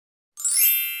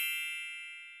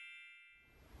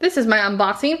This is my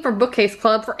unboxing for Bookcase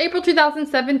Club for April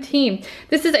 2017.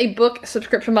 This is a book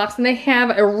subscription box and they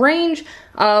have a range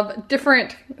of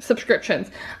different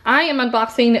subscriptions. I am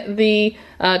unboxing the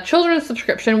children's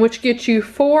subscription, which gets you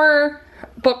 4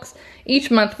 books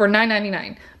each month for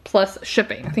 $9.99 plus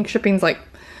shipping. I think shipping's like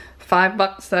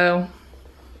 $5, so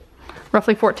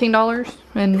roughly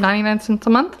 $14.99 a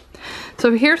month.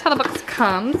 So here's how the box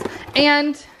comes,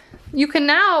 and you can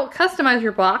now customize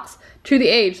your box to the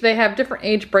age. They have different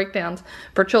age breakdowns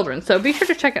for children, so be sure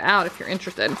to check it out if you're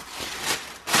interested.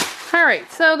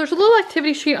 Alright, so there's a little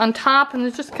activity sheet on top, and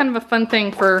it's just kind of a fun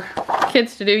thing for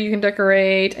kids to do. You can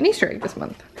decorate an Easter egg this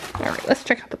month. Alright, let's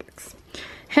check out the books.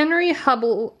 Henry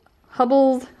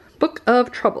Hubble's Book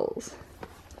of Troubles.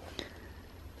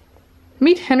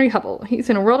 Meet Henry Hubble. He's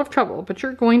in a world of trouble, but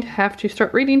you're going to have to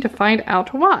start reading to find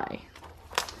out why.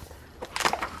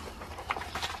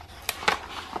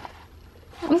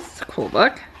 This is a cool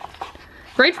book.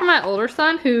 Great for my older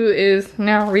son, who is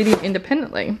now reading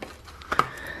independently.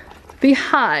 The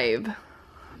Hive.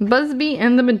 Busby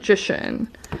and the Magician.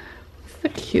 It's a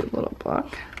cute little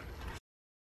book.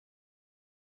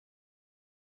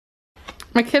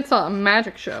 My kids saw a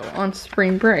magic show on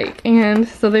spring break, and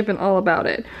so they've been all about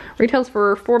it. Retails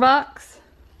for $4.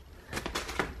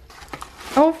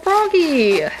 Oh,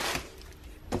 Froggy!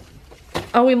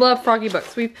 Oh, we love Froggy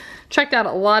books. We've checked out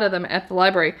a lot of them at the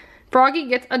library. Froggy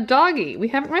Gets a Doggy. We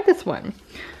haven't read this one.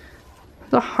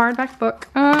 It's a hardback book.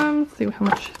 Let's see how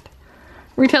much.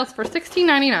 Retails for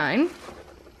 $16.99.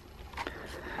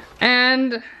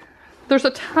 And there's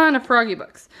a ton of Froggy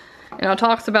books. You know, it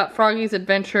talks about Froggy's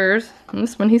adventures. And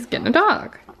this one, he's getting a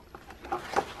dog.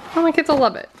 Oh, my kids will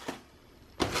love it.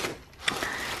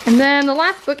 And then the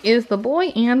last book is The Boy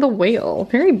and the Whale.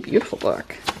 Very beautiful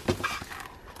book.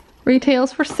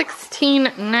 Retails for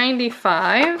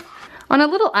 $16.95. On a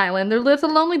little island, there lives a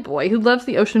lonely boy who loves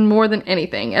the ocean more than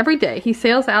anything. Every day, he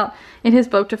sails out in his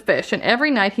boat to fish, and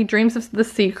every night he dreams of the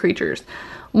sea creatures.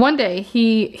 One day,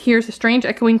 he hears a strange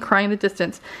echoing cry in the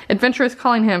distance. Adventure is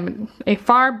calling him, a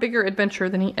far bigger adventure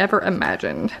than he ever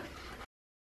imagined.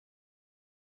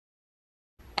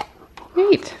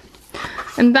 Neat.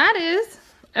 And that is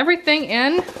everything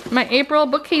in my April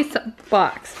bookcase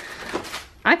box.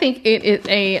 I think it is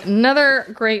another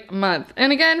great month.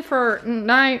 And again, for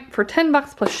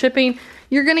 $10 plus shipping,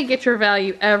 you're gonna get your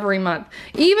value every month.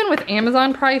 Even with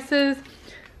Amazon prices,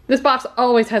 this box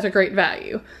always has a great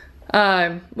value.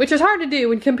 Which is hard to do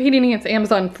when competing against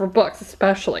Amazon for books,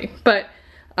 especially. But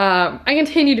I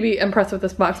continue to be impressed with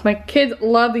this box. My kids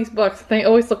love these books. They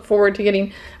always look forward to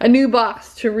getting a new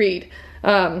box to read.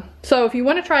 So if you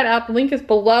want to try it out, the link is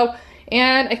below.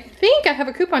 And I think I have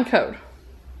a coupon code.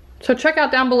 So check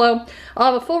out down below.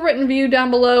 I'll have a full written review down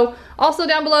below. Also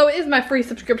down below is my free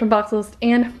subscription box list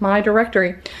and my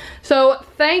directory. So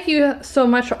thank you so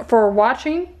much for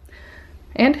watching,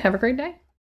 and have a great day.